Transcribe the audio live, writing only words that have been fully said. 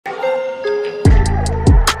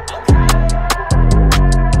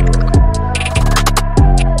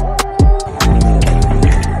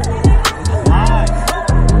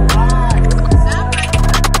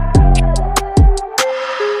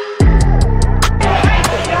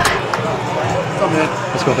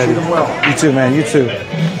Let's go, baby. You too, man. You too.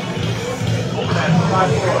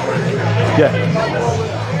 Yeah.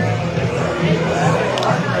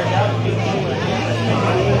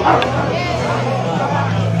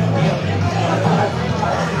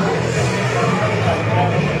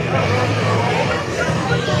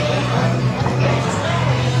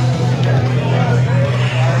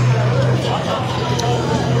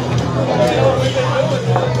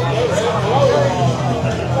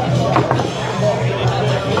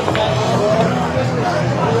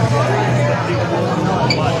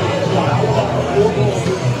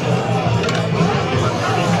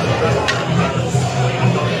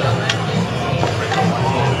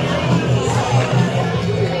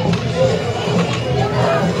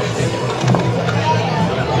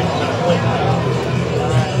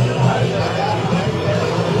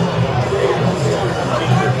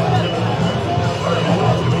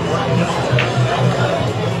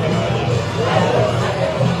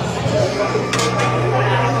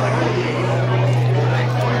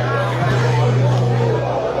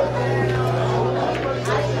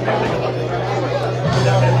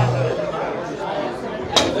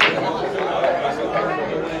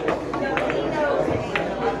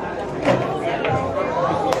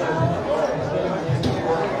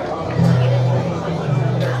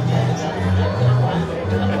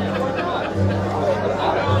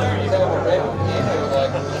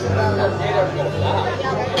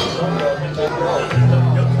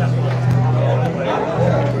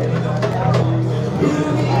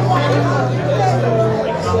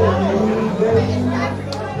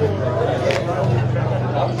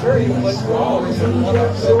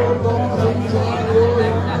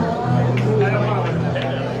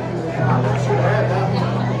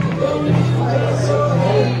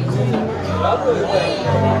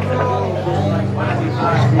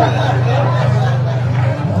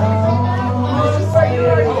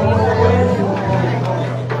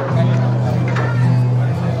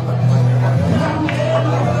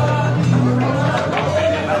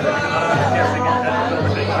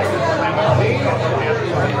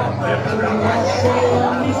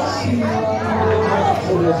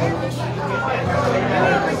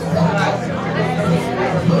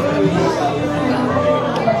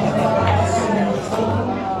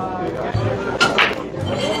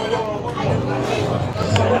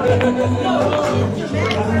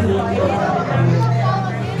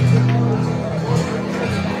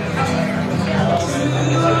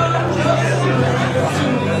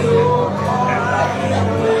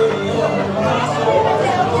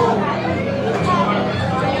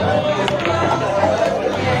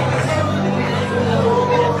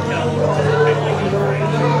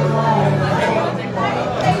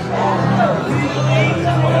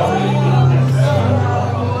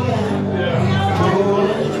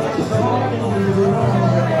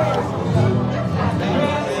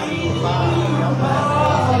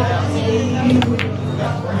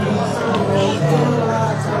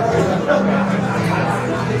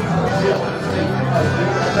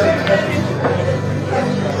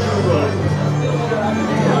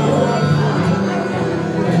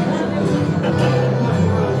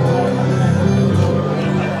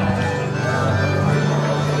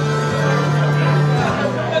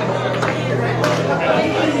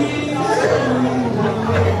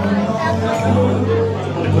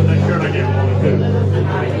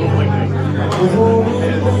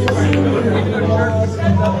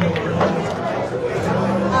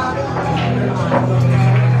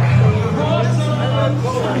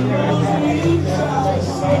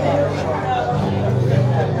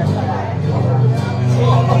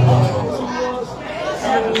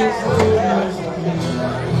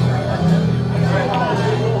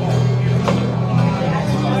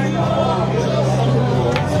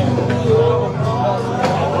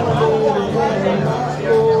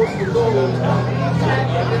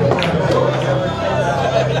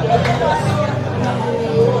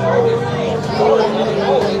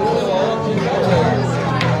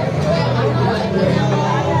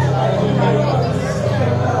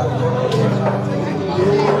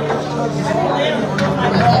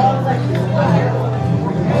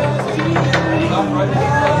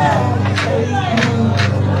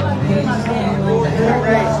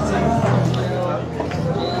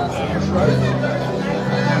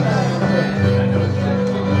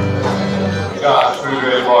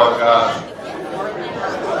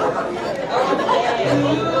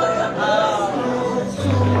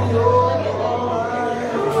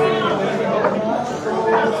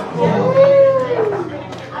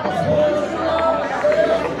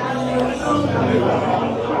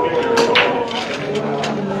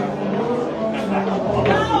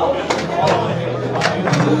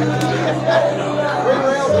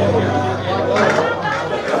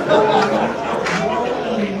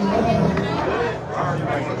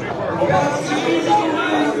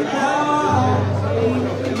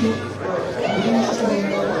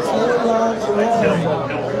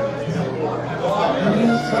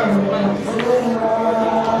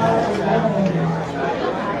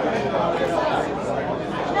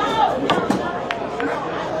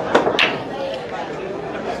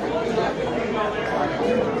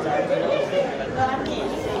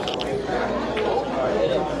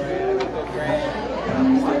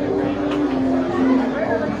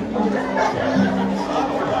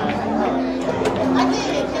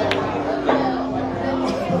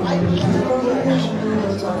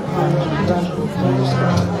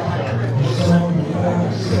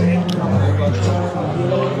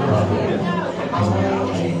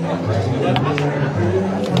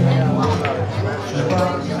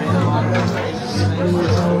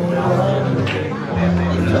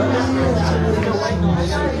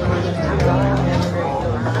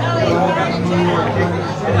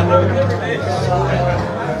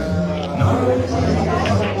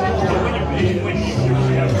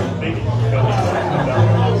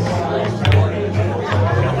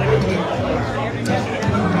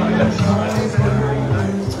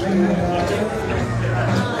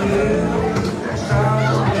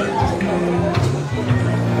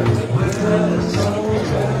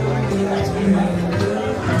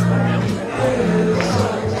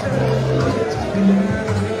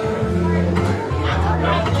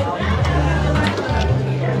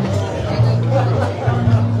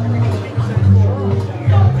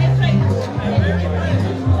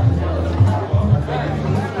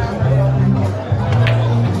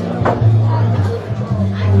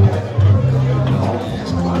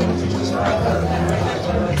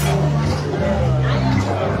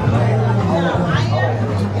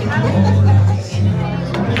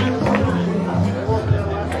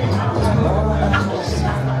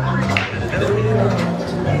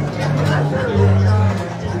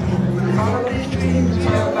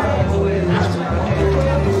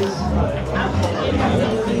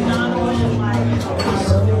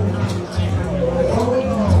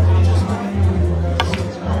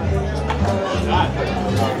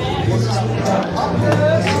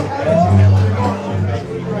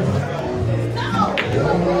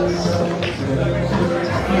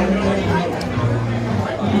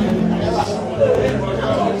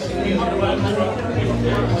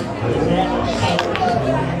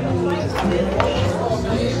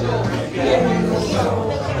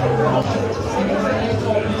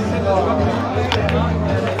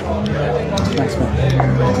 Thanks, man.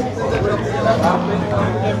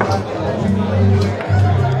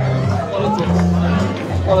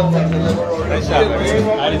 Nice shot,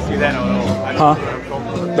 man. I didn't see that at all. Huh?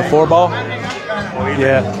 The 4-ball?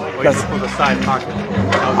 Yeah. That's, the side pocket.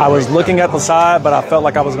 I was looking at the side, but I felt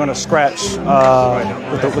like I was going to scratch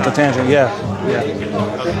with the tangent. Yeah. Yeah.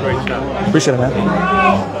 That was a great shot. Appreciate it, man.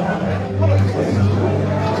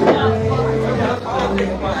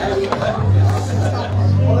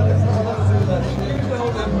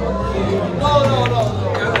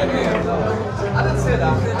 I didn't say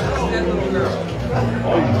that. I said that little girl.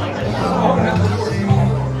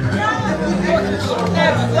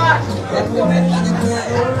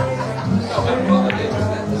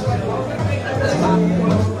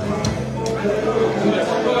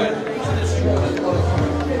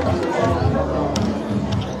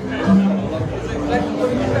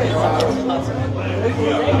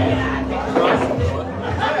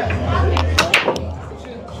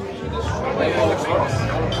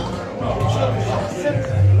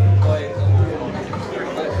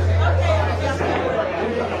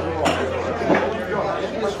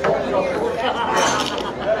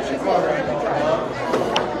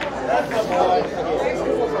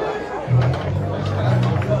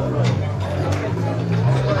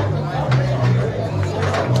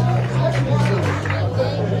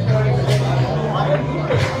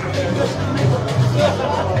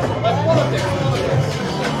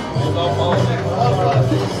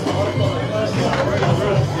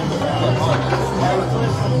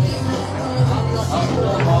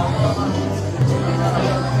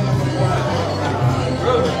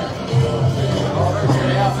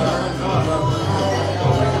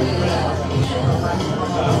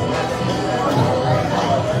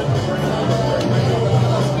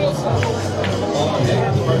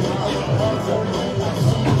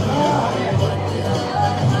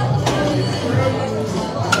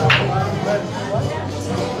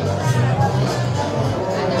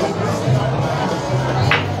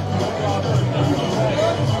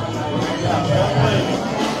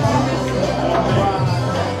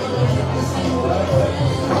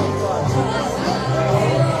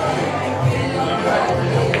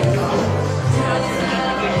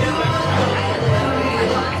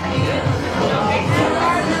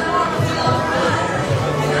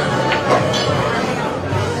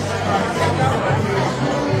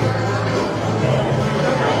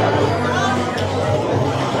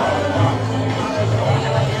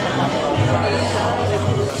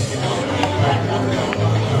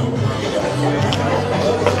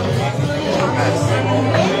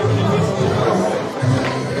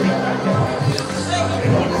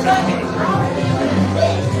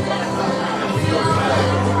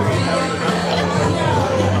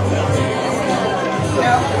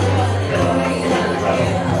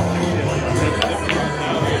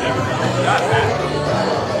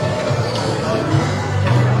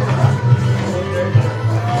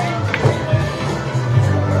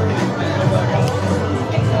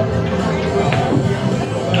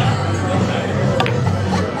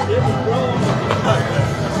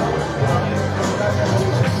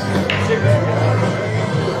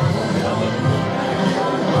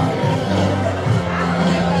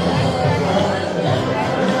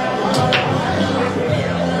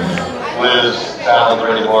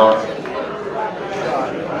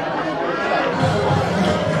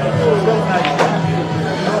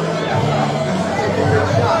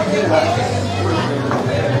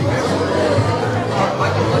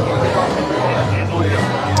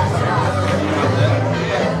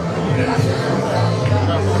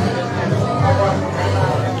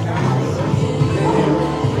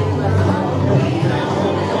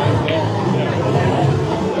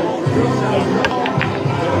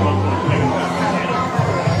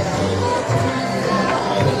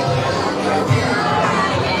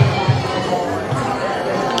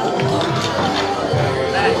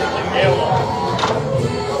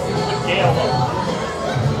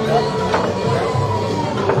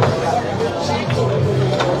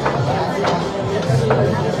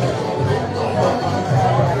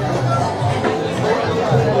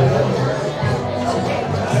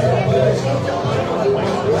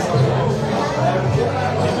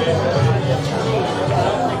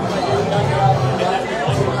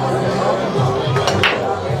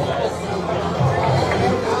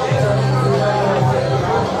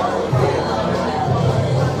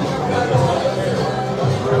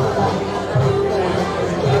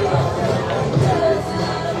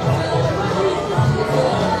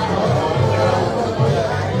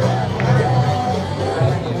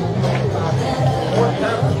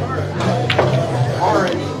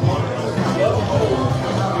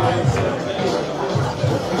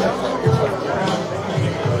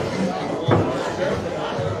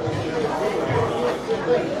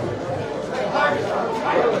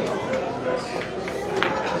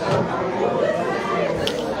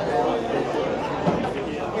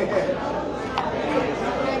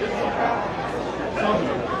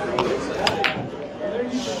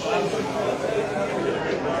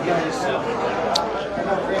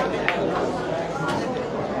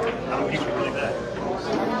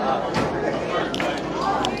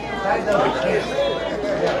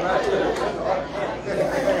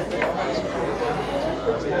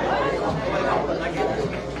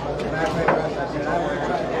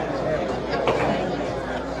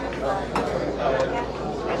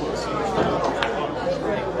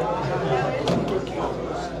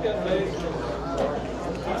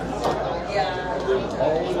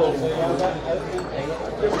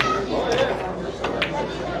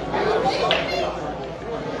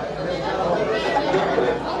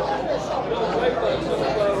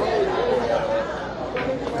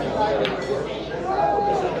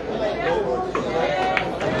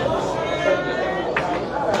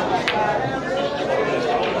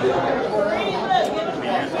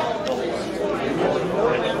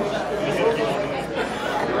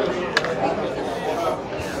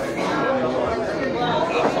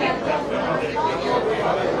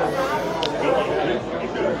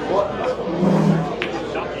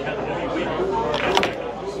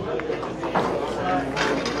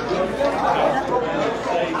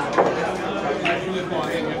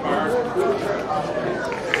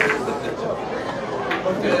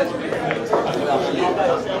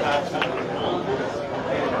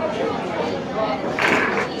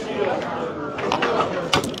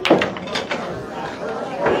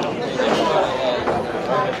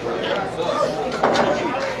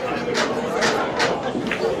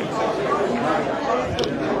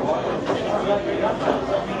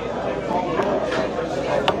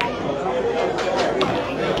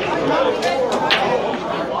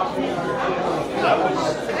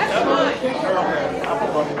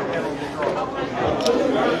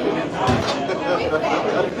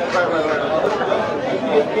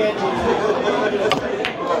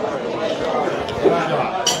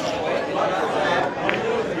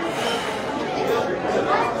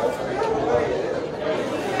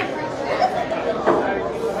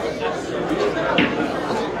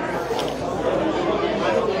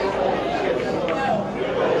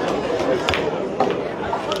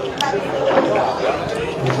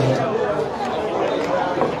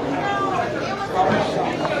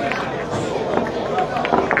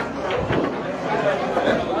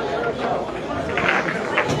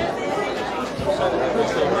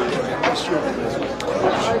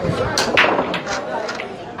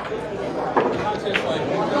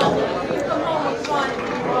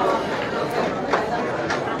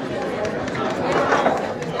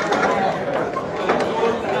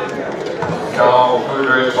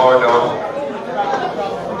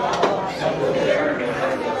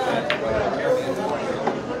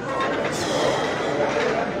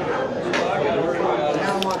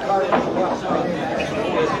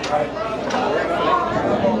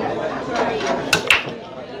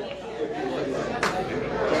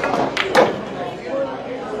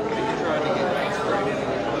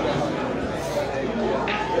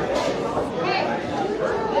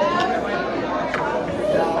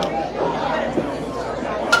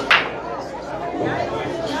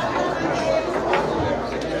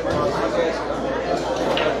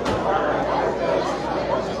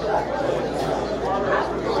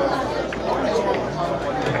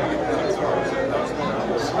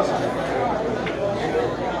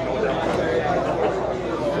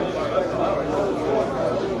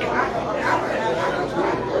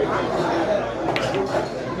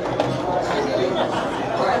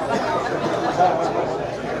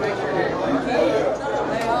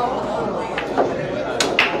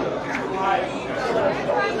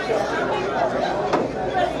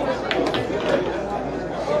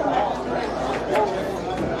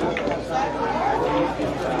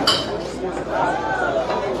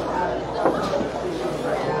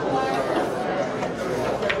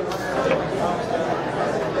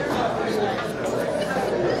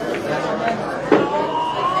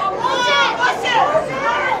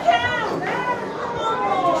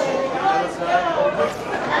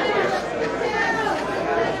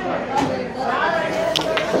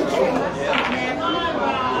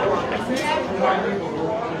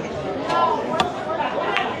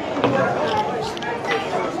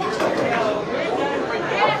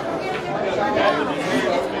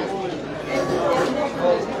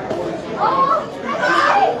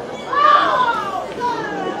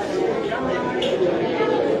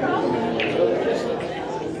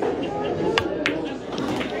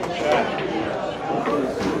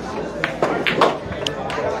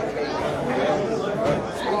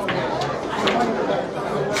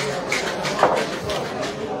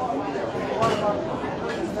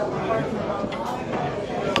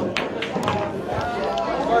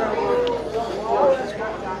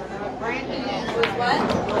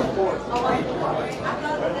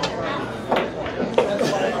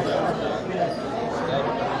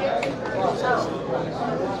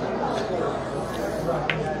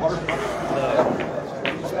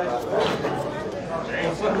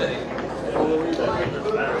 It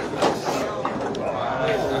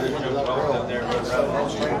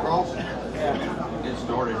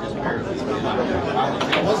started just barely.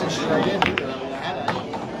 I wasn't straight in either. I mean,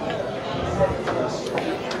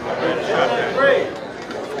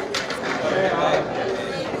 I had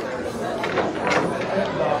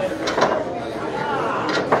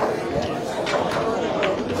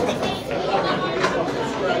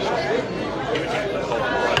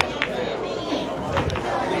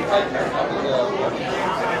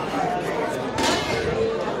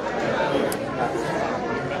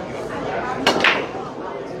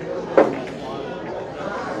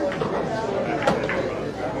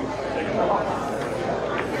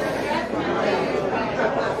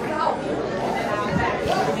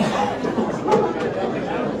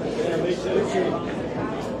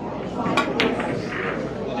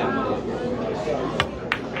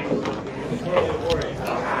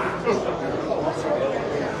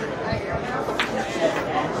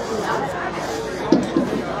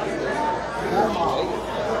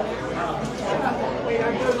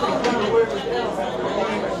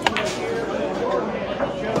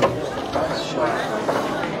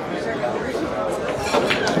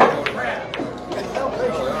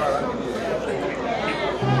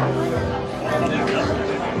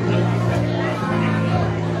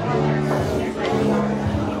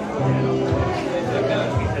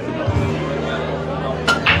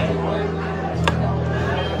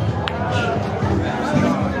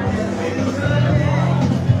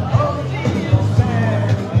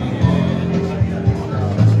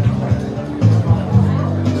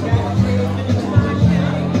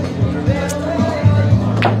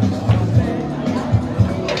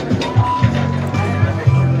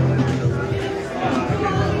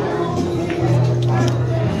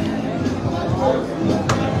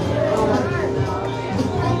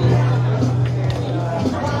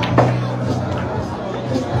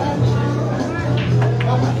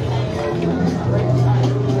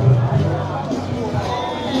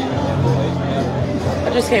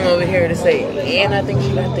Came over here to say, and I think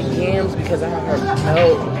she got the yams because I have her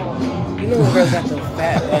belt. You know when girls got the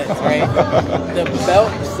fat butts, right? The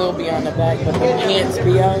belt will still be on the back, but the pants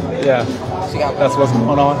be out. Yeah. She got that's what's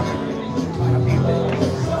going on.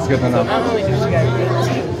 It's good to know. So not only does she got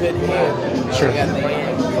good hair, Sure. she got the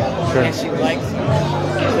yams. Sure. And she likes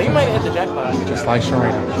it. So you might hit the jackpot. Just like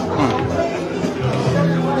Sharina.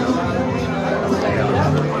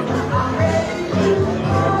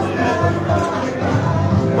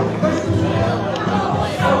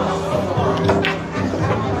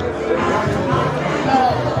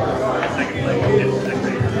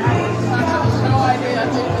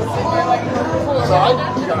 So I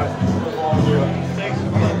did.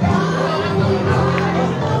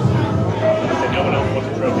 No one else wants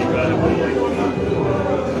a trophy, but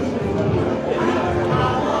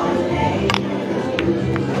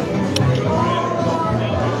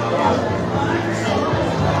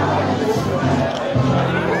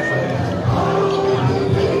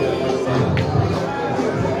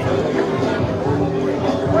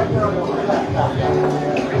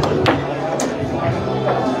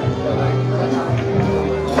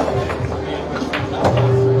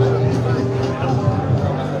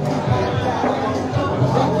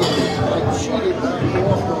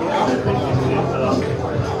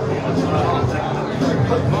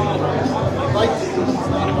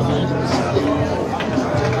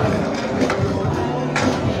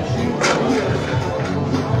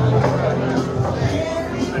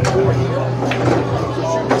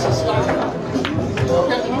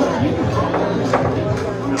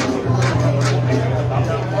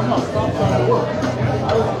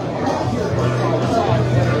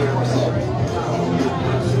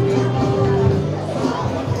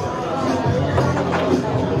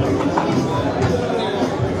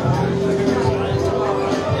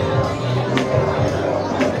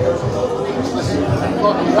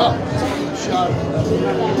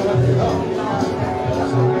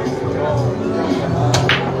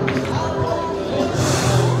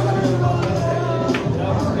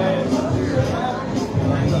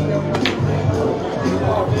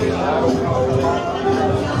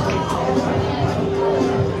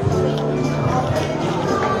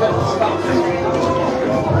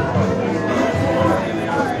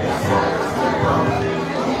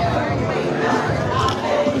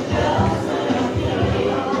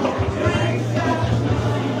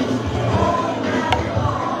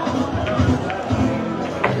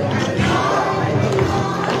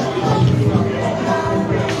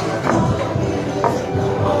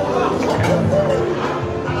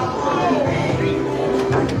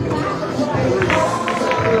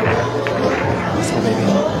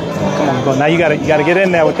But now you gotta get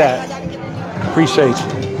in there with that. Appreciate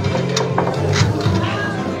you.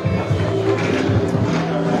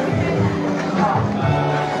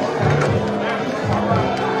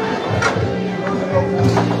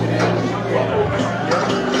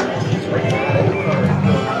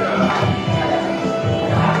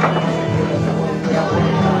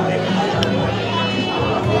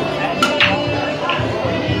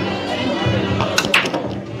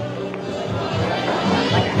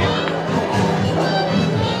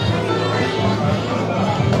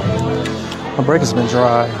 My break has been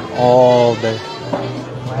dry all day.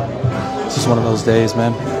 It's just one of those days,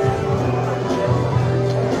 man.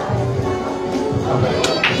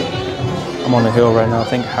 I'm on the hill right now. I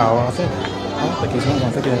don't think he's winning.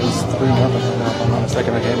 I think it's 3-0 right now. If I'm not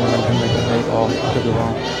mistaken, the game will him make the 8 ball. I could be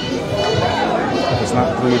wrong. If it's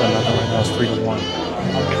not 3-0 right now, it's 3-1.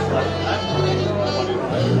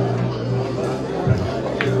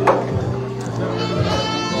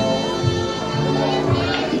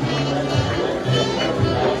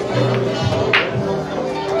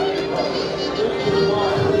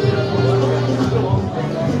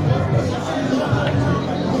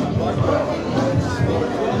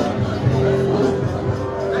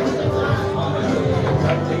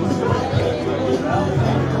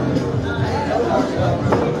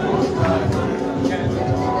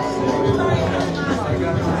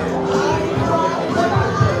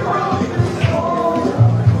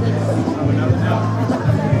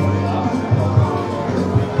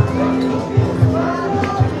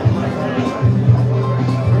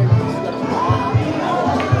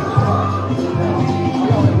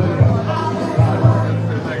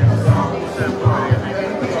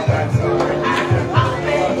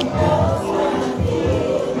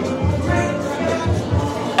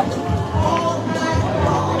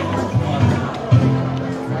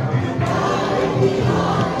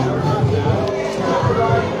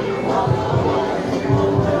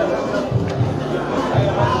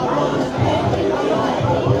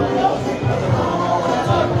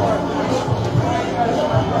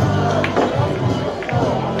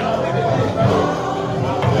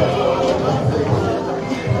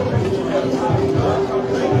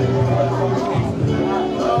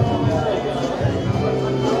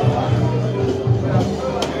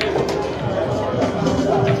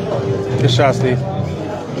 Good shot, Steve.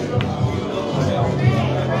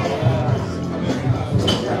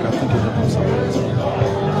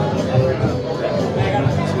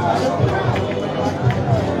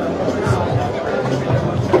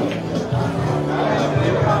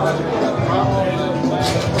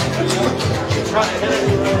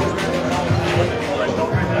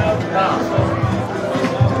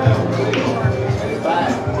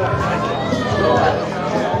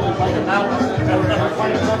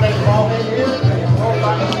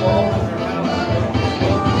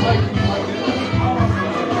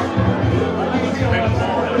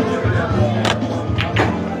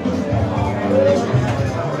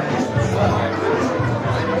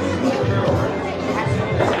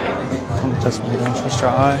 Just me, don't trust your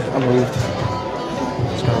eye. I moved.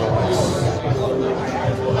 Just gotta relax.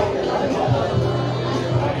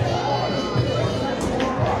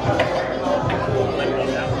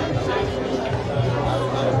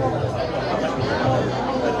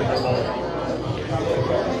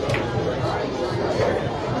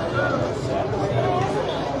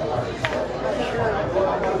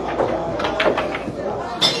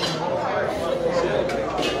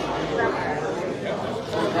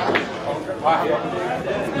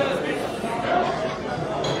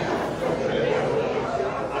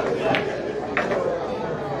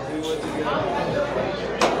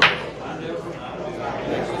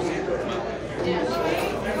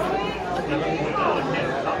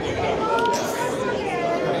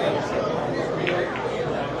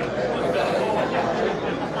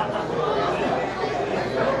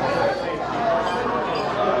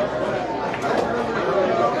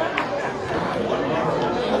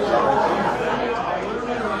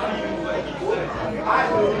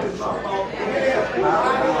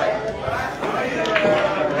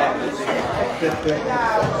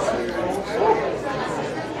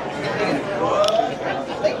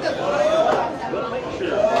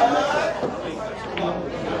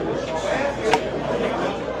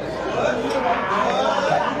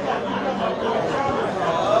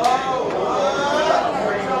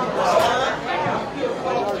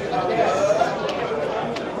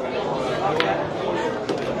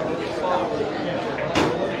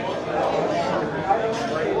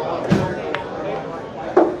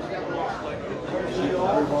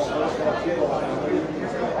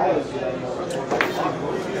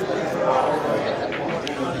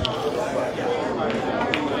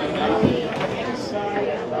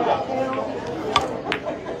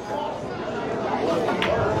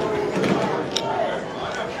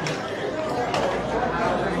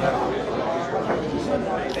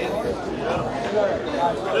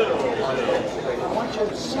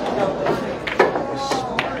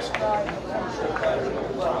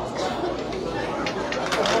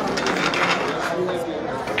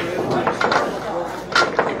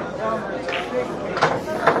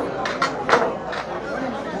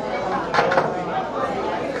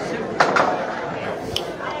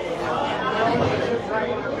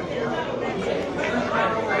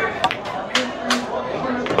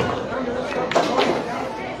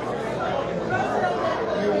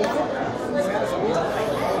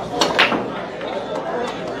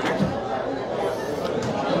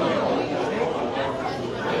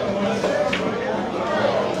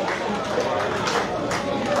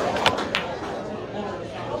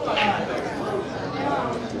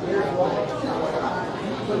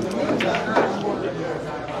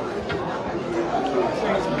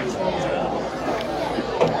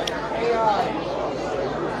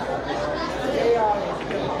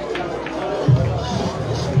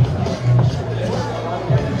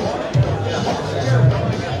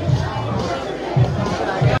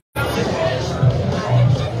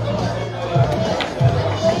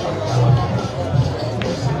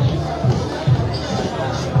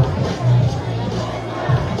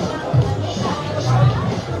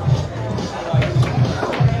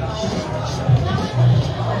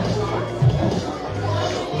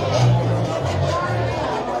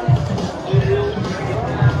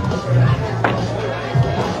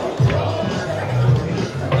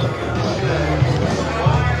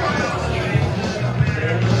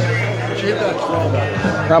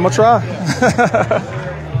 I'm gonna try.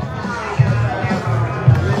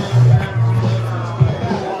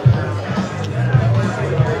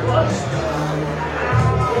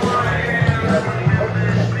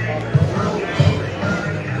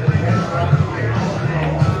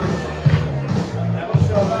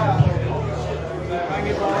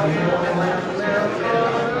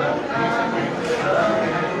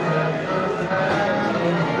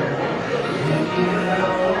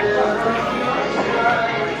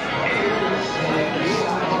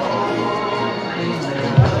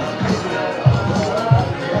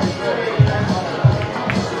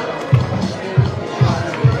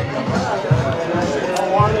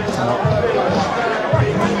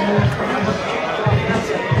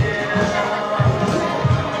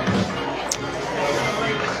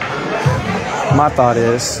 My thought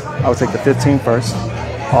is I would take the 15 first,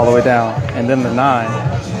 all the way down, and then the 9.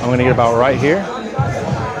 I'm going to get about right here,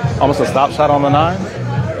 almost a stop shot on the 9,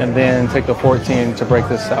 and then take the 14 to break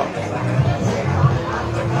this out.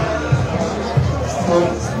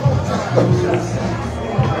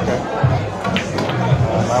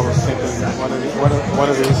 I was thinking one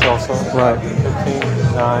of these also. Right.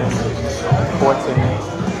 15, 9, 14.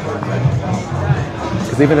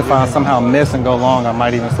 Because even if I somehow miss and go long, I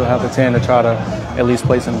might even still have the 10 to try to at least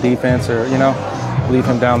play some defense or, you know, leave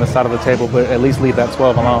him down the side of the table, but at least leave that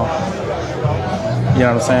 12 alone. You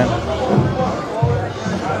know what I'm saying?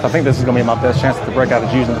 So I think this is going to be my best chance to break out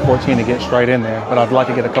is using the 14 to get straight in there, but I'd like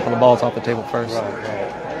to get a couple of balls off the table first,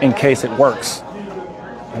 in case it works,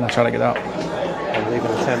 and I try to get out. And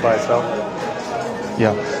leaving the 10 by itself?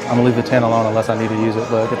 Yeah, I'm going to leave the 10 alone unless I need to use it,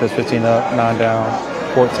 but get this 15 up, 9 down,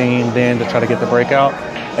 14 then to try to get the breakout.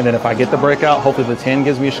 And then if I get the breakout, hopefully the 10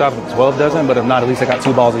 gives me a shot if the 12 doesn't, but if not, at least I got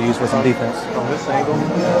 2 balls to use for some defense. From this angle,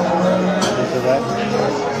 into that,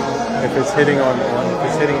 if it's hitting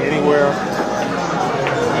anywhere,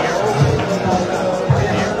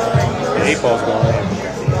 the 8 ball's going in.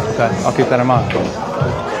 Okay, I'll keep that in mind.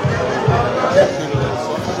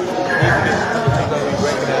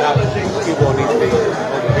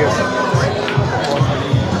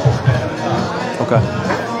 Okay.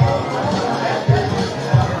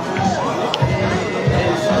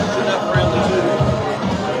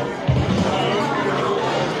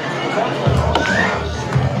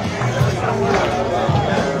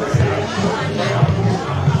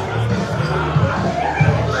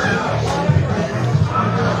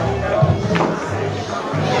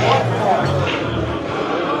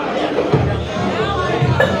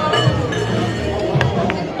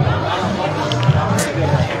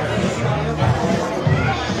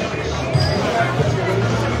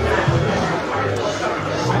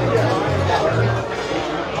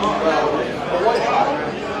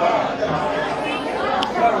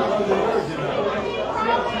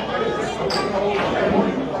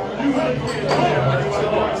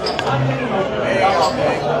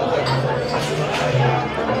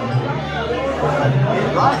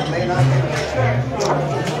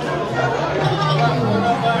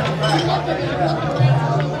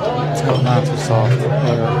 Oh, not too soft.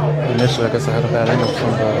 Initially, I guess I had a bad angle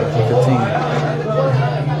from the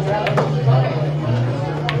 15.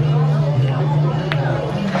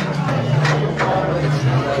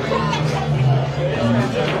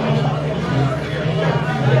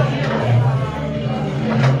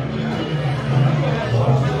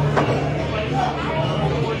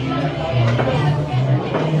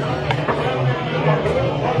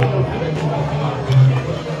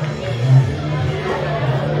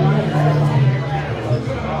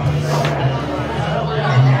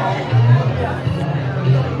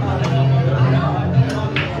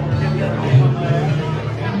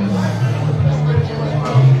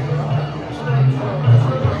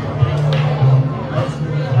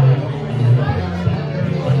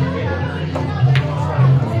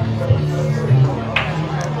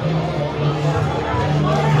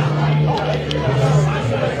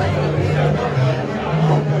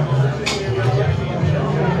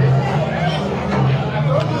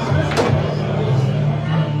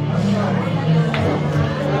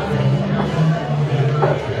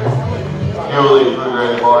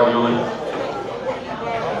 5, Julie.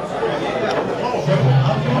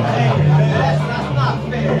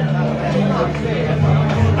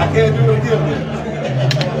 I can't do it again.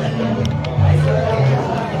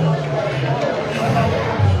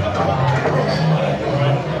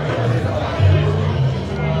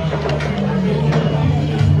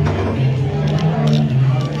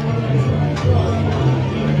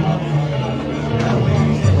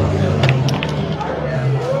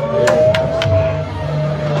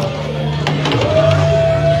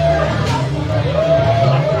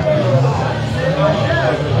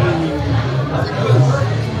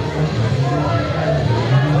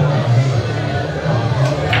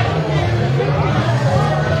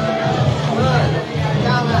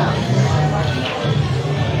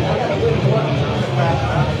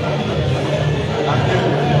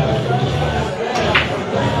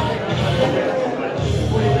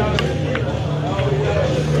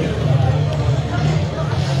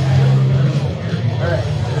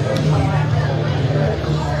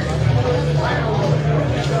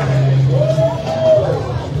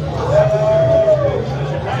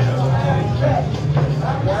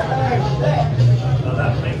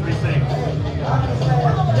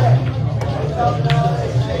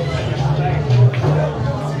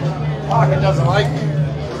 Pocket doesn't like me.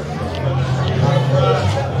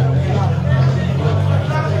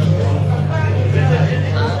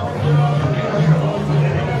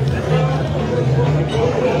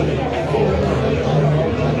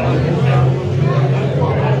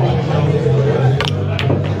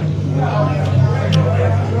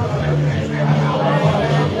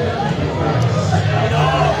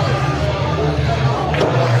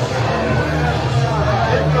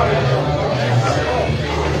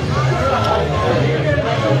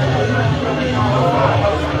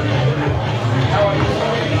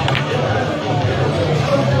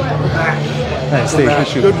 Thanks,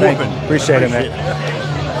 Steve. Good whooping. Appreciate it, man.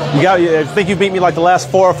 You got. I think you beat me like the last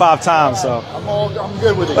 4 or 5 times. So I'm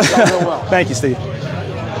good with it. You got real well. Thank you, Steve.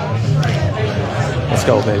 Let's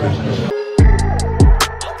go, baby.